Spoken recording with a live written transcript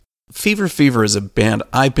Fever Fever is a band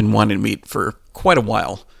I've been wanting to meet for quite a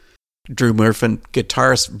while. Drew Murfin,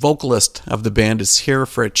 guitarist, vocalist of the band, is here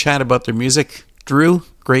for a chat about their music. Drew,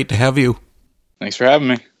 great to have you. Thanks for having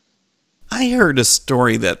me. I heard a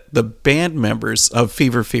story that the band members of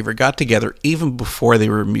Fever Fever got together even before they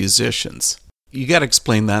were musicians. You got to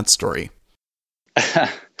explain that story.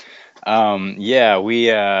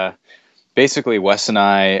 We basically, Wes and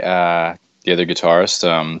I, the other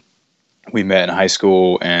guitarist, we met in high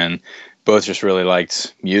school and both just really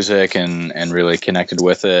liked music and really connected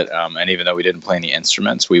with it. And even though we didn't play any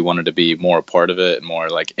instruments, we wanted to be more a part of it, more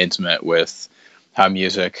like intimate with how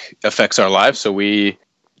music affects our lives. So we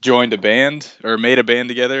joined a band or made a band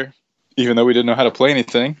together, even though we didn't know how to play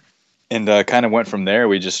anything. And kind of went from there.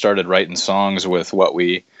 We just started writing songs with what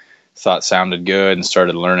we thought sounded good and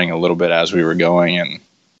started learning a little bit as we were going. And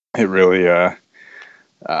it really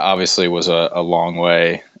obviously was a long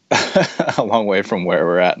way a long way from where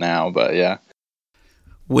we're at now, but yeah.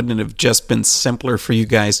 Wouldn't it have just been simpler for you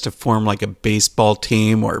guys to form like a baseball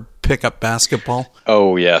team or pick up basketball?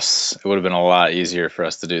 Oh yes, it would have been a lot easier for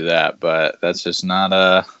us to do that, but that's just not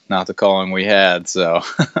the calling we had. So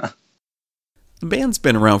the band's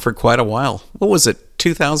been around for quite a while. What was it,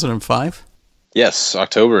 2005? Yes,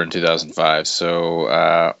 October in 2005. So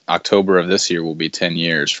October of this year will be 10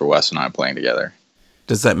 years for Wes and I playing together.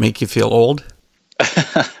 Does that make you feel old?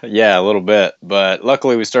 Yeah, a little bit, but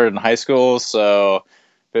luckily we started in high school, so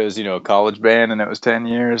if it was, a college band and it was 10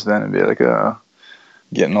 years, then it'd be like,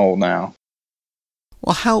 getting old now.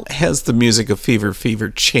 Well, how has the music of Fever Fever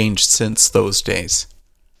changed since those days?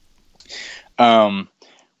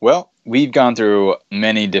 Well, we've gone through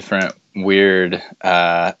many different weird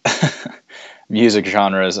music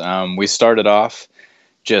genres. We started off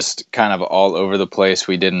just kind of all over the place.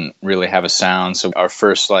 We didn't really have a sound, so our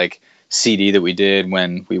first CD that we did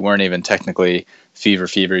when we weren't even technically Fever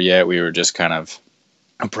Fever yet, we were just kind of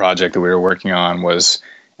a project that we were working on, was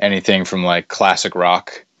anything from classic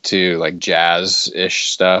rock to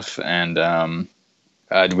jazz-ish stuff, and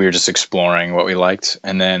we were just exploring what we liked.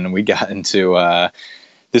 And then we got into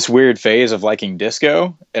this weird phase of liking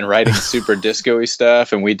disco and writing super disco-y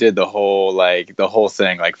stuff, and we did the whole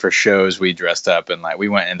thing. For shows, we dressed up and we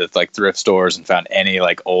went into thrift stores and found any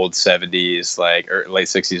old 70s or late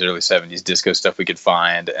 60s, early 70s disco stuff we could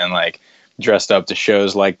find, and dressed up to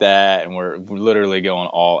shows like that, and we're literally going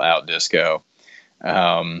all out disco,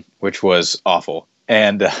 which was awful.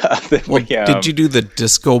 And did you do the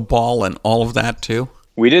disco ball and all of that too?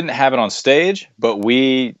 We didn't have it on stage, but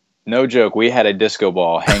no joke, we had a disco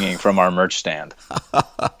ball hanging from our merch stand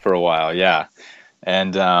for a while, yeah.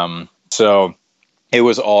 And so it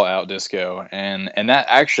was all out disco. And that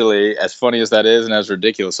actually, as funny as that is and as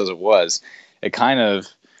ridiculous as it was, it kind of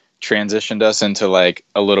transitioned us into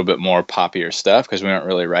a little bit more poppier stuff, because we weren't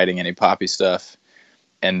really writing any poppy stuff.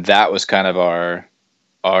 And that was kind of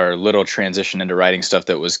our little transition into writing stuff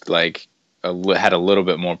that was had a little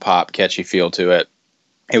bit more pop, catchy feel to it.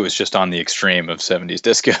 It was just on the extreme of 70s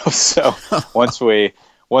disco. So once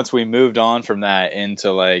we moved on from that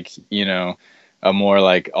into a more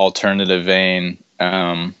alternative vein,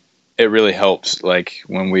 it really helped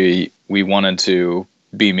when we wanted to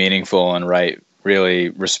be meaningful and write really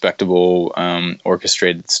respectable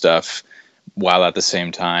orchestrated stuff, while at the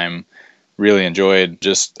same time really enjoyed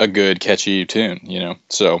just a good catchy tune,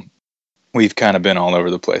 So we've kind of been all over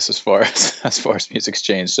the place as far as music's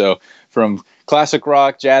changed. So from classic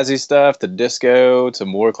rock, jazzy stuff, to disco, to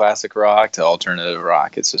more classic rock, to alternative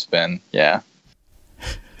rock, it's just been, yeah.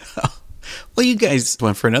 Well, you guys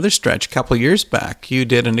went for another stretch a couple of years back. You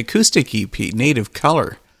did an acoustic EP, Native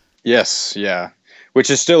Color. Yes, yeah. Which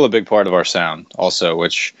is still a big part of our sound also,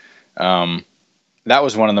 which that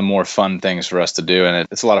was one of the more fun things for us to do, and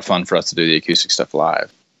it's a lot of fun for us to do the acoustic stuff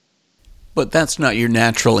live. But that's not your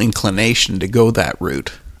natural inclination to go that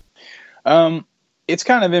route. It's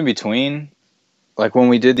kind of in between. When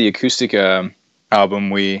we did the acoustic album,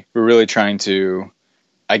 we were really trying to,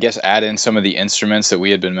 I guess, add in some of the instruments that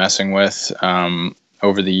we had been messing with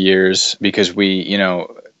over the years, because we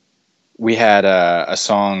had a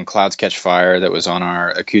song, Clouds Catch Fire, that was on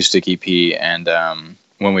our acoustic EP, and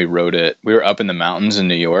when we wrote it, we were up in the mountains in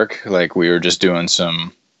New York. We were just doing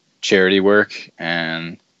some charity work,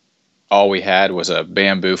 and all we had was a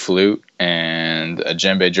bamboo flute and a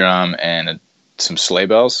djembe drum and some sleigh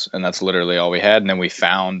bells, and that's literally all we had. And then we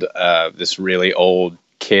found this really old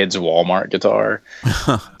kid's Walmart guitar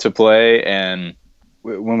to play, and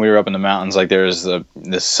when we were up in the mountains, there was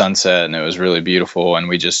this sunset, and it was really beautiful, and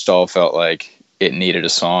we just all felt like it needed a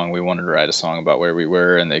song. We wanted to write a song about where we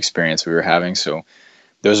were and the experience we were having, so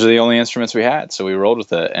those are the only instruments we had, so we rolled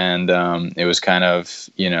with it. And it was kind of,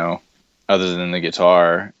 other than the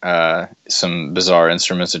guitar, some bizarre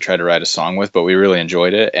instruments to try to write a song with, but we really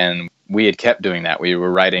enjoyed it. And we had kept doing that. We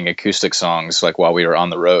were writing acoustic songs like while we were on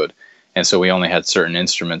the road. And so we only had certain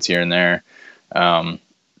instruments here and there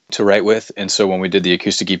to write with. And so when we did the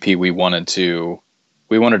acoustic EP, we wanted to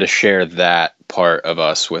share that part of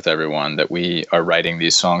us with everyone, that we are writing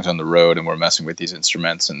these songs on the road and we're messing with these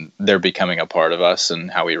instruments and they're becoming a part of us and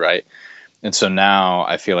how we write. And so now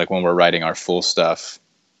I feel like when we're writing our full stuff,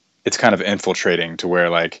 it's kind of infiltrating to where,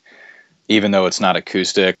 like, even though it's not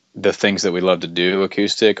acoustic, the things that we love to do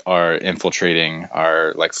acoustic are infiltrating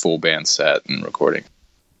our like full band set and recording.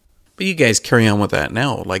 But you guys carry on with that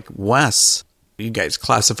now. Like Wes, you guys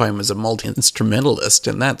classify him as a multi-instrumentalist,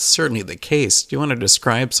 and that's certainly the case. Do you want to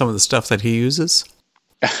describe some of the stuff that he uses?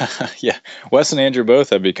 Yeah, Wes and Andrew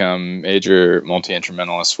both have become major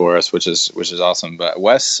multi-instrumentalists for us, which is awesome. But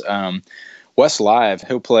Wes live,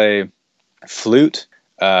 he'll play flute,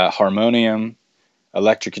 harmonium,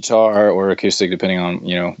 electric guitar or acoustic, depending on,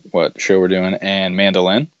 you know, what show we're doing, and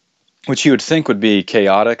mandolin, which you would think would be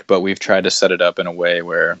chaotic, but we've tried to set it up in a way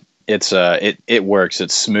where it's it works.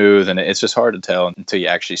 It's smooth, and it's just hard to tell until you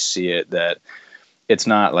actually see it that it's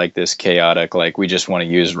not like this chaotic, like we just want to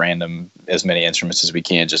use as many instruments as we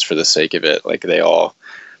can just for the sake of it. Like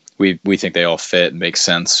we think they all fit and make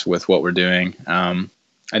sense with what we're doing. And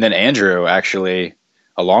then Andrew, actually,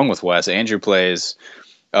 along with Wes, Andrew plays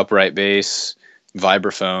upright bass,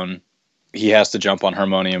 vibraphone. He has to jump on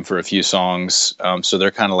harmonium for a few songs. So they're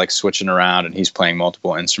kind of like switching around, and he's playing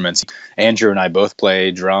multiple instruments. Andrew and I both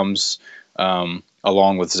play drums,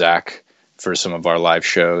 along with Zach for some of our live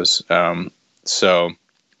shows. So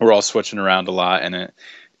we're all switching around a lot, and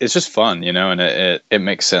it's just fun, you know, and it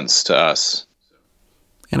makes sense to us.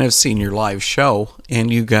 And I've seen your live show,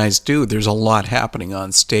 and you guys do. There's a lot happening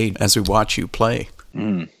on stage as we watch you play.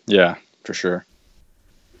 Yeah, for sure.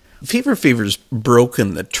 Fever Fever's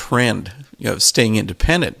broken the trend of staying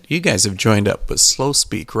independent. You guys have joined up with Slow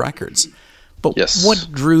Speak Records. But yes. What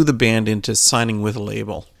drew the band into signing with a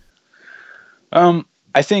label?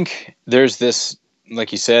 I think there's this,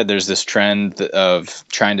 like you said, there's this trend of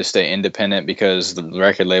trying to stay independent because the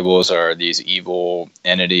record labels are these evil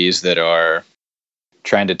entities that are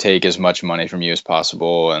trying to take as much money from you as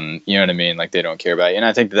possible. And you know what I mean? Like, they don't care about you. And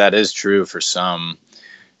I think that is true for some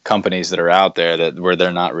companies that are out there where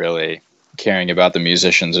they're not really caring about the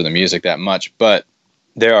musicians or the music that much. But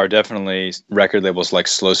there are definitely record labels like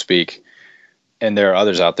Slow Speak, and there are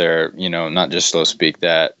others out there, you know, not just Slow Speak,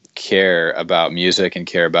 that care about music and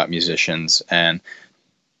care about musicians. And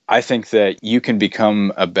I think that you can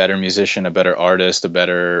become a better musician, a better artist, a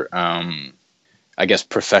better, I guess,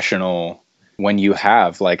 professional when you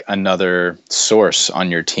have like another source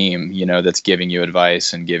on your team, you know, that's giving you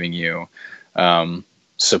advice and giving you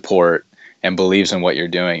support and believes in what you're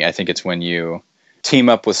doing. I think it's when you team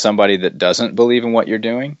up with somebody that doesn't believe in what you're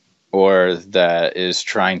doing, or that is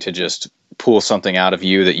trying to just pull something out of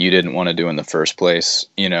you that you didn't want to do in the first place,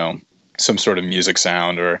 you know, some sort of music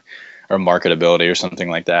sound or marketability or something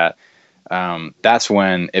like that. That's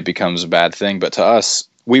when it becomes a bad thing. But to us,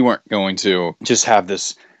 we weren't going to just have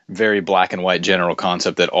this very black and white general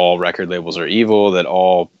concept that all record labels are evil, that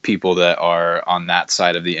all people that are on that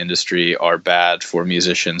side of the industry are bad for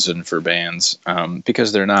musicians and for bands,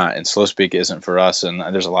 because they're not. And Slow Speak isn't for us, and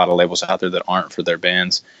there's a lot of labels out there that aren't for their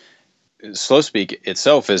bands. Slow Speak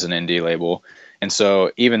itself is an indie label, and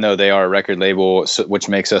so even though they are a record label, which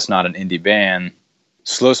makes us not an indie band,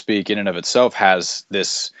 Slow Speak in and of itself has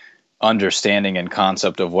this understanding and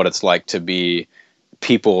concept of what it's like to be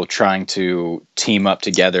people trying to team up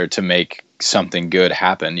together to make something good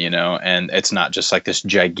happen, you know. And it's not just like this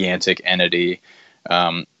gigantic entity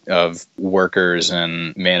of workers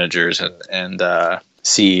and managers and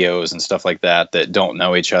CEOs and stuff like that don't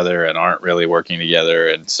know each other and aren't really working together.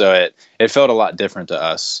 And so it felt a lot different to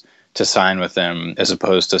us to sign with them as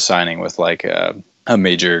opposed to signing with like a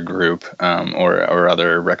major group or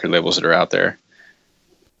other record labels that are out there.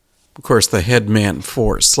 Of course, the head man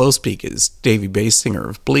for Slow Speak is Davey Basinger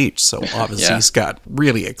of Bleach, so obviously Yeah. He's got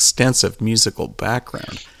really extensive musical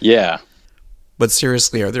background. Yeah. But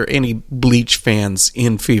seriously, are there any Bleach fans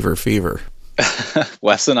in Fever Fever?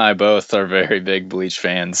 Wes and I both are very big Bleach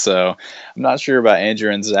fans, so I'm not sure about Andrew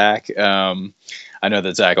and Zach. I know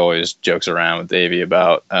that Zach always jokes around with Davey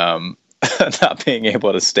about not being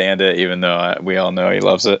able to stand it, even though we all know he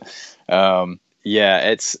loves it. Yeah,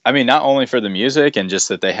 it's, I mean, not only for the music and just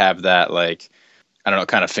that they have that, like, I don't know,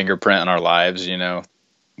 kind of fingerprint in our lives, you know.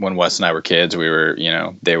 When Wes and I were kids, we were, you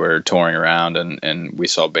know, they were touring around and we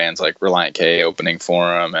saw bands like Reliant K opening for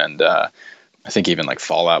them. And I think even like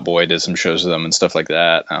Fall Out Boy did some shows with them and stuff like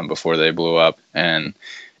that before they blew up. And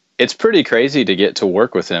it's pretty crazy to get to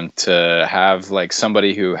work with him, to have like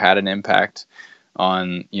somebody who had an impact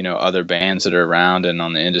on, you know, other bands that are around and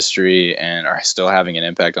on the industry and are still having an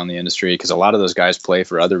impact on the industry. Cause a lot of those guys play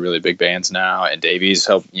for other really big bands now, and Davey's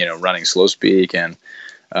helped, you know, running Slow Speak. And,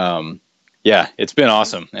 yeah, it's been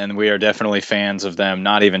awesome. And we are definitely fans of them,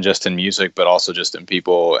 not even just in music, but also just in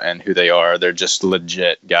people and who they are. They're just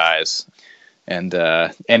legit guys. And,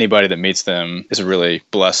 anybody that meets them is a really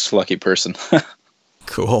blessed, lucky person.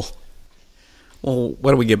 Cool. Well,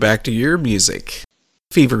 why don't we get back to your music?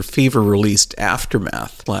 Fever Fever released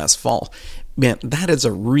Aftermath last fall. Man, that is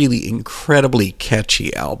a really incredibly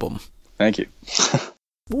catchy album. Thank you.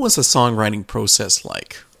 What was the songwriting process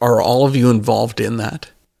like? Are all of you involved in that?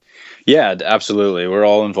 Yeah, absolutely. We're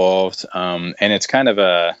all involved. And it's kind of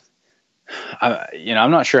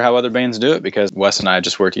I'm not sure how other bands do it, because Wes and I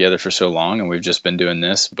just worked together for so long and we've just been doing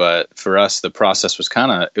this. But for us, the process was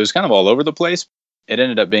kind of all over the place. It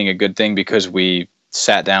ended up being a good thing because we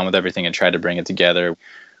sat down with everything and tried to bring it together.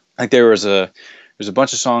 Like there was a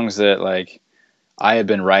bunch of songs that like I had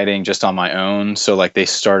been writing just on my own. So like they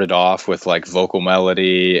started off with like vocal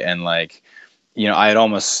melody and like, you know, I had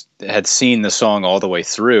almost had seen the song all the way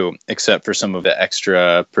through, except for some of the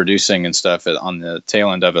extra producing and stuff on the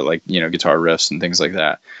tail end of it, like, you know, guitar riffs and things like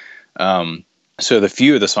that. So the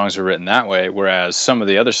few of the songs were written that way, whereas some of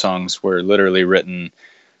the other songs were literally written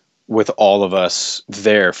with all of us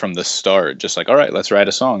there from the start, just like, all right, let's write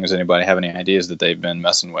a song. Does anybody have any ideas that they've been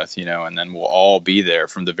messing with, you know? And then we'll all be there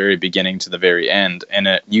from the very beginning to the very end. And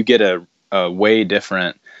you get a way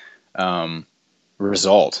different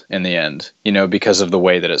result in the end, you know, because of the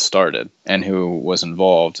way that it started and who was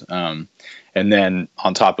involved. And then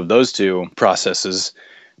on top of those two processes,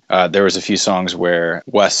 there was a few songs where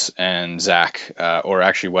Wes and Zach, or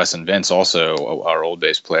actually Wes and Vince, also our old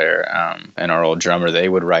bass player, and our old drummer, they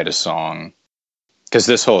would write a song, because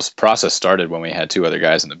this whole process started when we had two other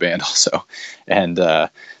guys in the band also. And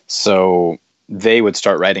so they would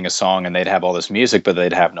start writing a song and they'd have all this music, but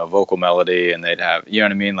they'd have no vocal melody, and they'd have, you know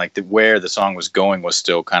what I mean? Like where the song was going was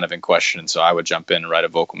still kind of in question. So I would jump in and write a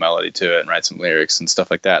vocal melody to it and write some lyrics and stuff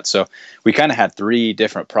like that. So we kind of had three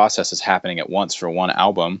different processes happening at once for one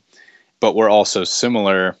album, but we're also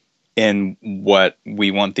similar in what we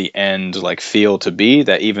want the end like feel to be,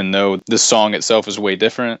 that even though the song itself is way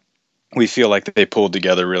different, we feel like they pulled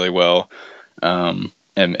together really well, and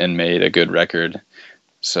made a good record.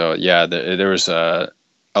 So yeah, there was a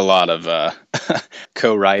lot of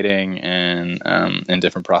co-writing and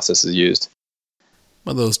different processes used.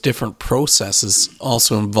 Well, those different processes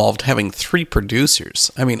also involved having three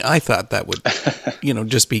producers. I mean, I thought that would, you know,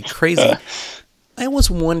 just be crazy. I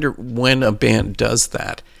always wonder when a band does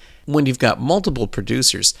that. When you've got multiple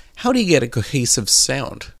producers, how do you get a cohesive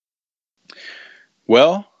sound?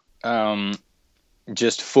 Well,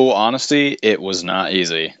 just full honesty, it was not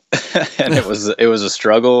easy. And it was a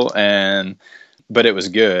struggle, but it was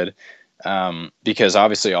good, because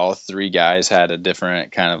obviously all three guys had a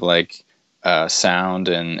different kind of like sound,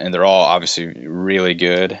 and they're all obviously really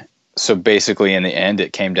good. So basically in the end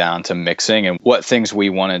it came down to mixing and what things we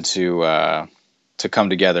wanted to come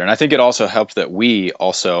together. And I think it also helped that we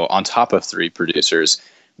also, on top of three producers,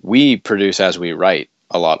 we produce as we write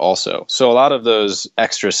a lot also. So a lot of those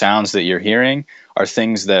extra sounds that you're hearing are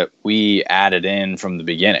things that we added in from the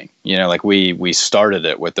beginning. You know, like we started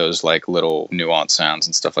it with those like little nuanced sounds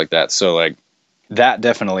and stuff like that. So like that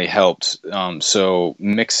definitely helped. So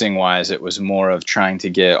mixing wise, it was more of trying to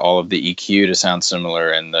get all of the EQ to sound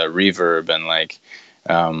similar and the reverb and like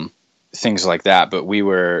things like that. But we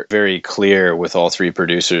were very clear with all three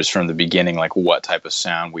producers from the beginning, like what type of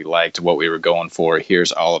sound we liked, what we were going for.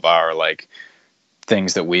 Here's all of our like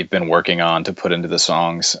things that we've been working on to put into the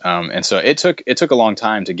songs. And so it took a long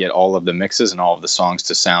time to get all of the mixes and all of the songs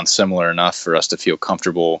to sound similar enough for us to feel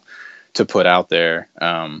comfortable to put out there.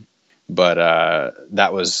 But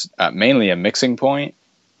that was mainly a mixing point,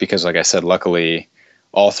 because like I said, luckily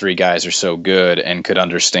all three guys are so good and could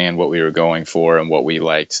understand what we were going for and what we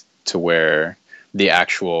liked, to where the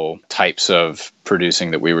actual types of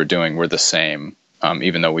producing that we were doing were the same,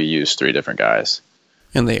 even though we used three different guys.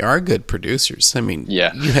 And they are good producers. I mean,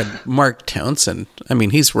 yeah. You had Mark Townsend. I mean,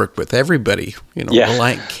 he's worked with everybody. You know,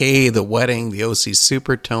 Reliant K, The Wedding, the OC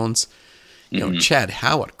Supertones. You know, Chad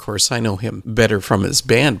Howitt, of course, I know him better from his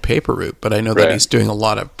band Paper Route, but I know that he's doing a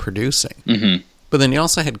lot of producing. Mm-hmm. But then you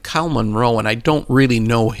also had Kyle Monroe, and I don't really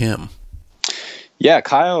know him. Yeah,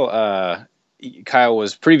 Kyle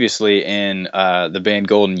was previously in the band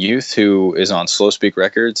Golden Youth, who is on Slow Speak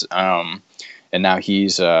Records. And now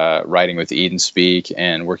he's writing with Eden Speak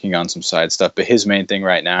and working on some side stuff. But his main thing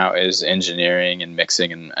right now is engineering and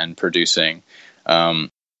mixing and producing.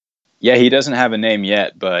 Yeah, he doesn't have a name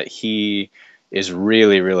yet, but he is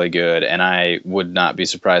really, really good, and I would not be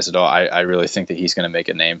surprised at all. I really think that he's going to make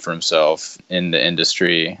a name for himself in the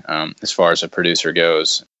industry as far as a producer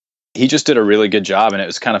goes. He just did a really good job, and it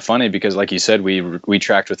was kind of funny because, like you said, we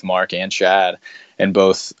tracked with Mark and Chad, and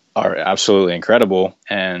both are absolutely incredible,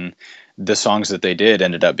 and the songs that they did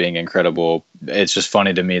ended up being incredible. It's just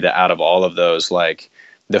funny to me that out of all of those, like,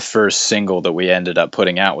 the first single that we ended up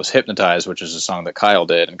putting out was Hypnotize, which is a song that Kyle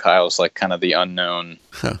did. And Kyle's like kind of the unknown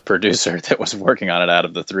producer that was working on it out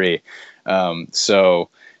of the three. So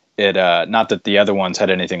it, not that the other ones had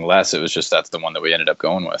anything less, it was just, that's the one that we ended up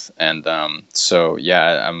going with. And, so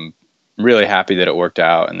yeah, I'm really happy that it worked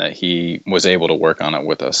out and that he was able to work on it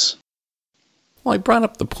with us. Well, I brought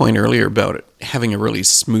up the point earlier about it having a really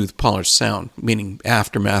smooth, polished sound, meaning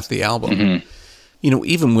Aftermath, the album. Mm-hmm. You know,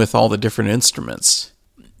 even with all the different instruments,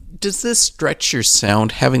 does this stretch your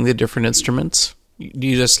sound, having the different instruments? Do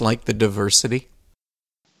you just like the diversity?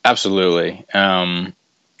 Absolutely. And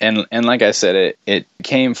like I said, it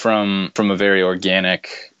came from a very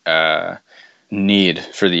organic need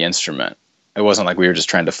for the instrument. It wasn't like we were just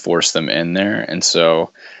trying to force them in there. And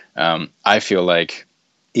so I feel like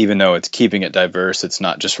even though it's keeping it diverse, it's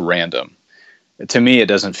not just random. To me, it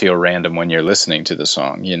doesn't feel random when you're listening to the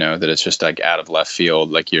song, you know, that it's just like out of left field.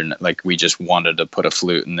 Like we just wanted to put a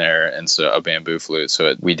flute in there, and so a bamboo flute.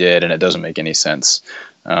 So we did, and it doesn't make any sense.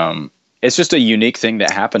 It's just a unique thing that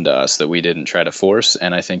happened to us that we didn't try to force.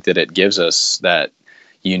 And I think that it gives us that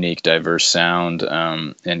unique, diverse sound,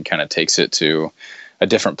 and kind of takes it to a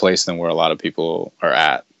different place than where a lot of people are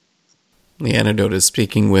at. The Antidote is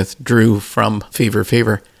speaking with Drew from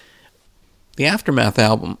Fever. The Aftermath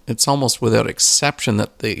album, it's almost without exception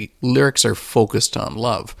that the lyrics are focused on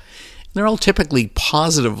love. They're all typically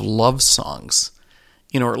positive love songs,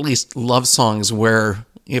 you know, or at least love songs where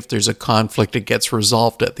if there's a conflict, it gets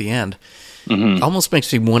resolved at the end. Mm-hmm. It almost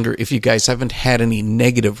makes me wonder if you guys haven't had any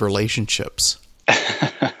negative relationships.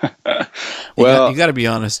 Well, you got to be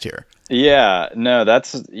honest here. Yeah, no,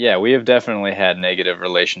 we have definitely had negative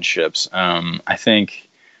relationships. I think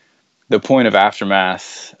the point of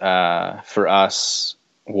Aftermath for us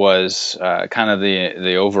was kind of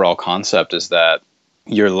the overall concept is that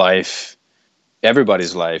your life,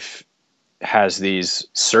 everybody's life, has these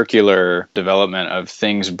circular development of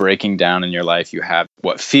things breaking down in your life. You have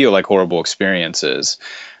what feel like horrible experiences,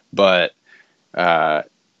 but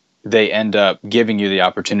they end up giving you the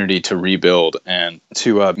opportunity to rebuild and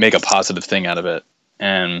to make a positive thing out of it.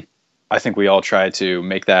 And I think we all try to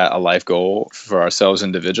make that a life goal for ourselves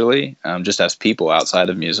individually, just as people outside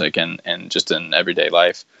of music and just in everyday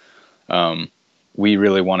life. We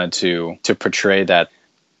really wanted to portray that.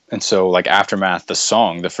 And so like Aftermath, the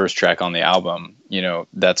song, the first track on the album, you know,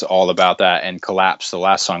 that's all about that, and Collapse, the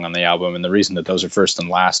last song on the album. And the reason that those are first and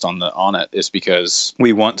last on it is because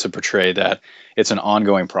we want to portray that it's an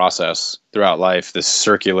ongoing process throughout life, this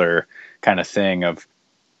circular kind of thing of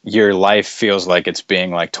your life feels like it's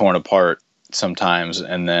being like torn apart sometimes.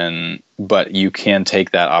 But you can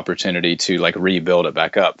take that opportunity to like rebuild it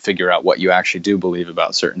back up, figure out what you actually do believe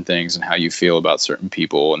about certain things and how you feel about certain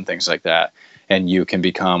people and things like that. And you can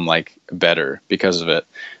become like better because of it.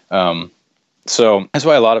 So that's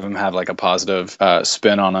why a lot of them have like a positive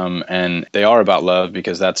spin on them, and they are about love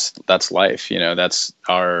because that's life. You know, that's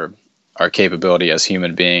our capability as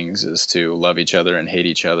human beings is to love each other and hate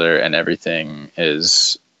each other, and everything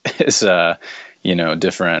is you know,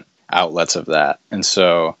 different outlets of that. And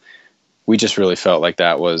so we just really felt like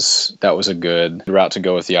that was a good route to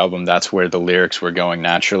go with the album. That's where the lyrics were going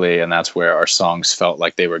naturally, and that's where our songs felt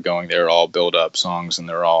like they were going. They were all build-up songs, and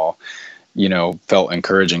they're all, you know, felt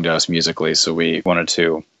encouraging to us musically. So we wanted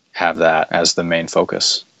to have that as the main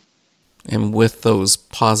focus. And with those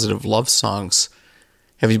positive love songs,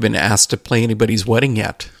 have you been asked to play anybody's wedding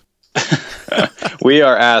yet? We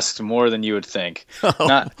are asked more than you would think.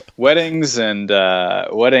 Not weddings and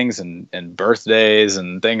birthdays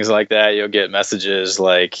and things like that. You'll get messages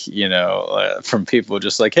like, you know, from people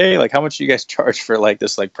just like, hey, like, how much do you guys charge for like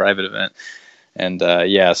this like private event? And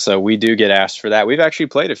yeah, so we do get asked for that. We've actually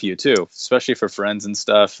played a few too, especially for friends and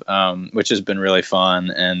stuff, which has been really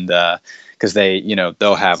fun. And because they, you know,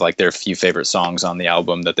 they'll have like their few favorite songs on the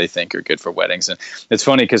album that they think are good for weddings. And it's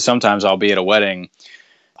funny because sometimes I'll be at a wedding,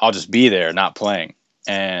 I'll just be there not playing,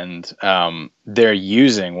 and they're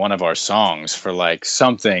using one of our songs for like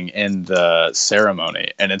something in the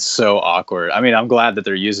ceremony, and it's so awkward. I mean, I'm glad that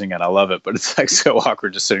they're using it, I love it, but it's like so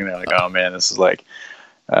awkward just sitting there like, oh man, this is like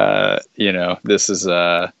you know, this is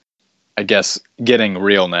I guess getting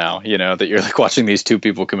real now, you know, that you're like watching these two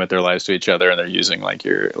people commit their lives to each other and they're using like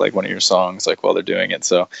one of your songs like while they're doing it.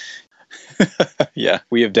 So Yeah,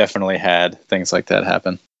 we have definitely had things like that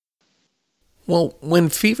happen. Well, when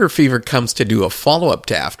Fever Fever comes to do a follow-up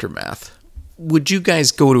to Aftermath, would you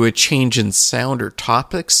guys go to a change in sound or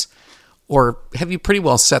topics, or have you pretty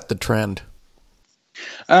well set the trend?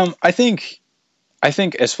 I think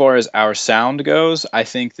as far as our sound goes, I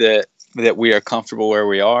think that we are comfortable where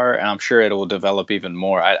we are, and I'm sure it will develop even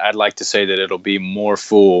more. I'd like to say that it'll be more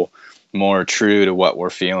full, more true to what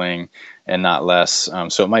we're feeling, and not less.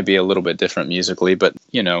 So it might be a little bit different musically, but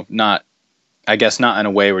not. I guess not in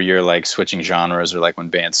a way where you're like switching genres, or like when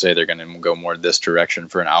bands say they're going to go more this direction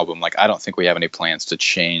for an album. Like, I don't think we have any plans to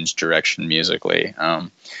change direction musically,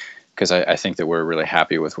 because I think that we're really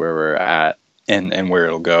happy with where we're at and where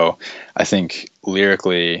it'll go. I think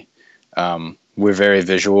lyrically, we're very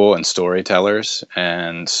visual and storytellers,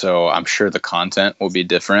 and so I'm sure the content will be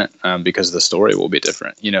different, because the story will be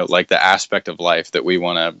different. Like the aspect of life that we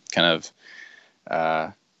want to kind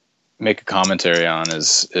of make a commentary on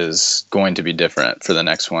is going to be different for the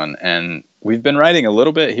next one. And we've been writing a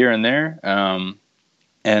little bit here and there.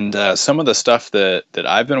 And some of the stuff that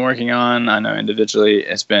I've been working on, I know individually,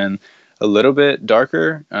 has been a little bit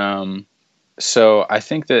darker. So I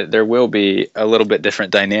think that there will be a little bit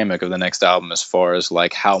different dynamic of the next album, as far as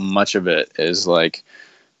like how much of it is like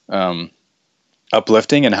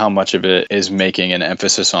uplifting and how much of it is making an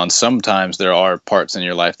emphasis on sometimes there are parts in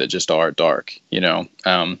your life that just are dark,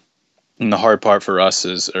 and the hard part for us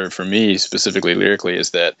or for me specifically lyrically,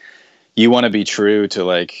 is that you want to be true to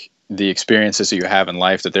like the experiences that you have in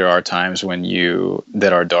life, that there are times when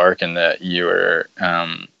that are dark and that you're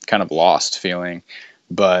kind of lost feeling,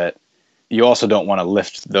 but you also don't want to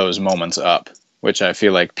lift those moments up, which I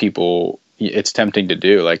feel like it's tempting to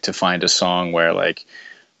do, like to find a song where like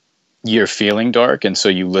you're feeling dark, and so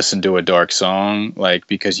you listen to a dark song like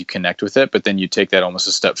because you connect with it, but then you take that almost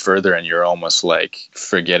a step further and you're almost like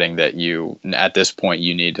forgetting that at this point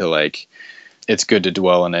you need to like, it's good to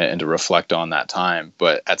dwell in it and to reflect on that time,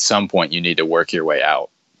 but at some point you need to work your way out.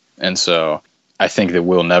 And so I think that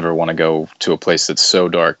we'll never want to go to a place that's so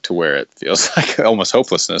dark to where it feels like almost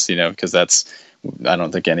hopelessness, because I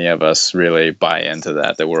don't think any of us really buy into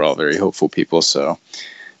that we're all very hopeful people. So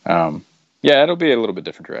yeah, it'll be a little bit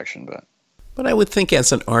different direction, but I would think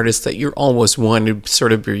as an artist that you're always wanting to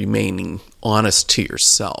sort of be remaining honest to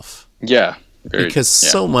yourself. Yeah. Because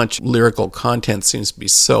so much lyrical content seems to be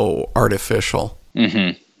so artificial.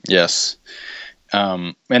 Mm-hmm. Yes.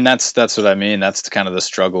 And that's what I mean. That's kind of the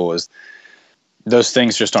struggle, is those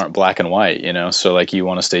things just aren't black and white, so like you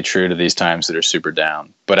want to stay true to these times that are super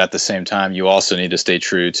down, but at the same time you also need to stay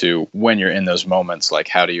true to when you're in those moments, like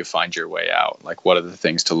how do you find your way out, like what are the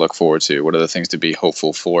things to look forward to, what are the things to be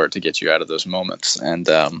hopeful for to get you out of those moments. And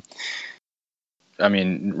I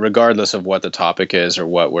mean, regardless of what the topic is or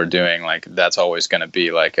what we're doing, like that's always going to be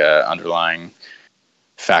like a underlying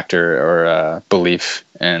factor or a belief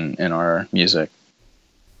in our music.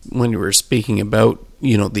 When you were speaking about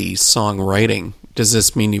the songwriting, does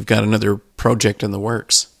this mean you've got another project in the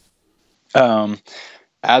works?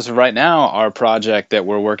 As of right now, our project that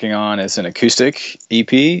we're working on is an acoustic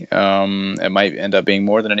EP. It might end up being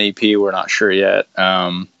more than an EP. We're not sure yet.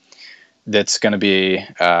 That's going to be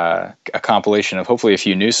a compilation of hopefully a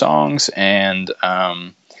few new songs and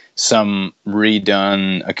some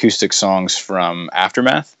redone acoustic songs from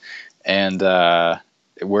Aftermath. And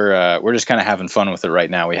we're just kind of having fun with it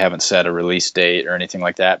right now. We haven't set a release date or anything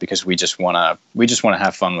like that, because we just want to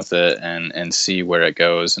have fun with it and see where it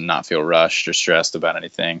goes and not feel rushed or stressed about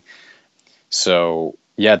anything. So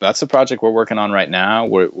yeah, that's the project we're working on right now.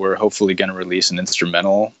 We're hopefully going to release an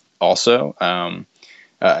instrumental also,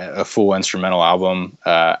 a full instrumental album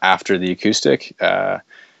after the acoustic,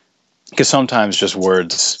 because sometimes just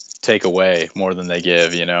words take away more than they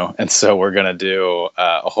give, and so we're gonna do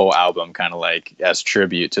a whole album kind of like as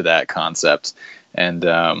tribute to that concept. And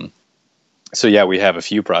so yeah, we have a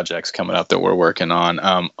few projects coming up that we're working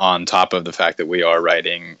on top of the fact that we are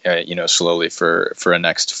writing slowly for a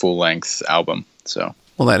next full-length album. So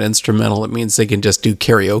well, that instrumental, it means they can just do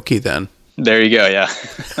karaoke then. There you go. Yeah.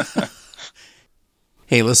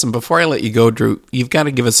 Hey, listen, before I let you go, Drew, you've got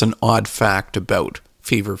to give us an odd fact about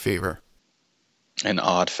Fever Fever. An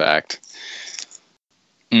odd fact.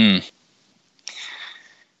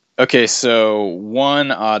 Okay, so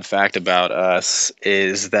one odd fact about us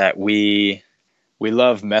is that we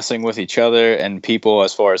love messing with each other and people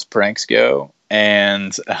as far as pranks go.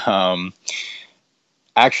 And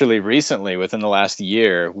actually recently, within the last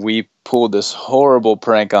year, we pulled this horrible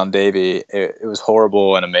prank on Davey. It was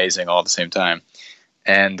horrible and amazing all at the same time.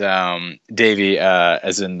 And Davey,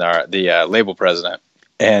 as in the label president.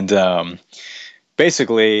 And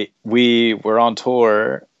basically, we were on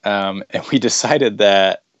tour and we decided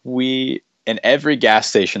that in every gas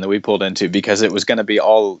station that we pulled into, because it was going to be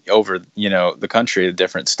all over, the country, the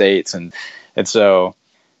different states. And so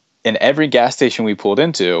in every gas station we pulled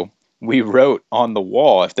into, we wrote on the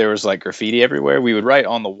wall, if there was like graffiti everywhere, we would write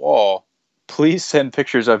on the wall, please send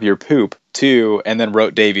pictures of your poop to, and then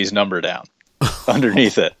wrote Davy's number down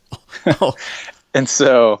underneath it. And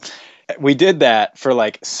so we did that for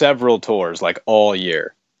like several tours, like all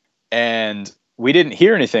year. And we didn't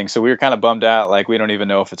hear anything. So we were kind of bummed out. Like, we don't even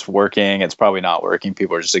know if it's working. It's probably not working.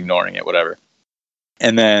 People are just ignoring it, whatever.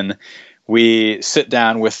 And then we sit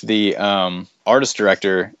down with the artist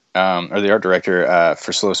director, or the art director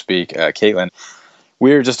for Slow Speak, Caitlin.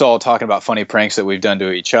 We were just all talking about funny pranks that we've done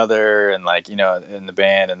to each other, and like, in the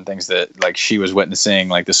band, and things that like she was witnessing,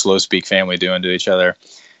 like the Slow Speak family doing to each other.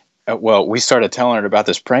 Well, we started telling her about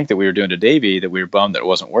this prank that we were doing to Davey, that we were bummed that it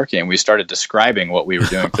wasn't working. We started describing what we were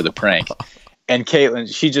doing for the prank. And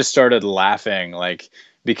Caitlin, she just started laughing, like,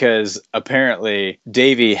 because apparently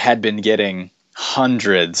Davey had been getting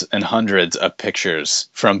hundreds and hundreds of pictures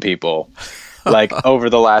from people like over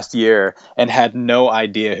the last year, and had no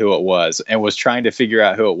idea who it was, and was trying to figure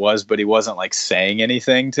out who it was, but he wasn't like saying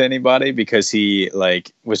anything to anybody because he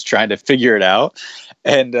like was trying to figure it out.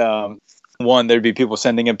 And there'd be people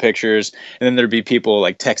sending him pictures, and then there'd be people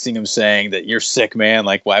like texting him saying that you're sick, man.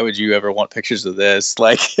 Like, why would you ever want pictures of this?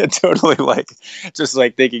 Like, totally like just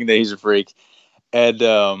like thinking that he's a freak. And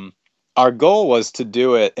our goal was to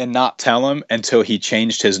do it and not tell him until he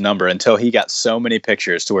changed his number, until he got so many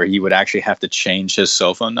pictures to where he would actually have to change his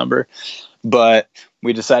cell phone number. But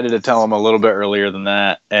we decided to tell him a little bit earlier than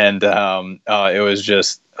that. And it was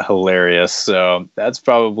just hilarious. So that's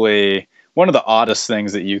probably one of the oddest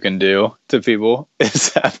things that you can do to people,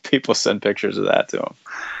 is have people send pictures of that to them.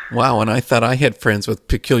 Wow. And I thought I had friends with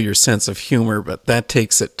peculiar sense of humor, but that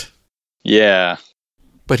takes it. Yeah.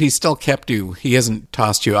 But he still kept you. He hasn't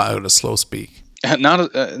tossed you out of Slow Speak.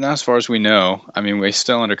 Not as far as we know. I mean, we're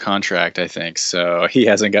still under contract, I think. So he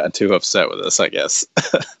hasn't gotten too upset with us, I guess.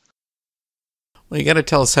 Well, you got to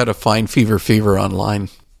tell us how to find Fever Fever online.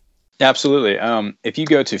 Absolutely. If you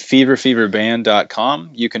go to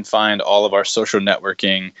feverfeverband.com, you can find all of our social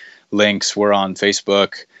networking links. We're on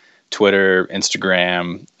Facebook, Twitter,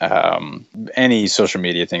 Instagram, any social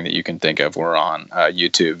media thing that you can think of. We're on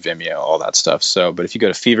YouTube, Vimeo, all that stuff. So, but if you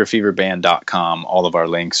go to feverfeverband.com, all of our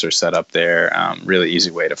links are set up there. Really easy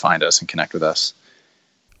way to find us and connect with us.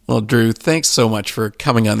 Well, Drew, thanks so much for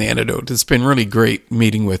coming on The Antidote. It's been really great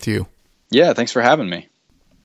meeting with you. Yeah, thanks for having me.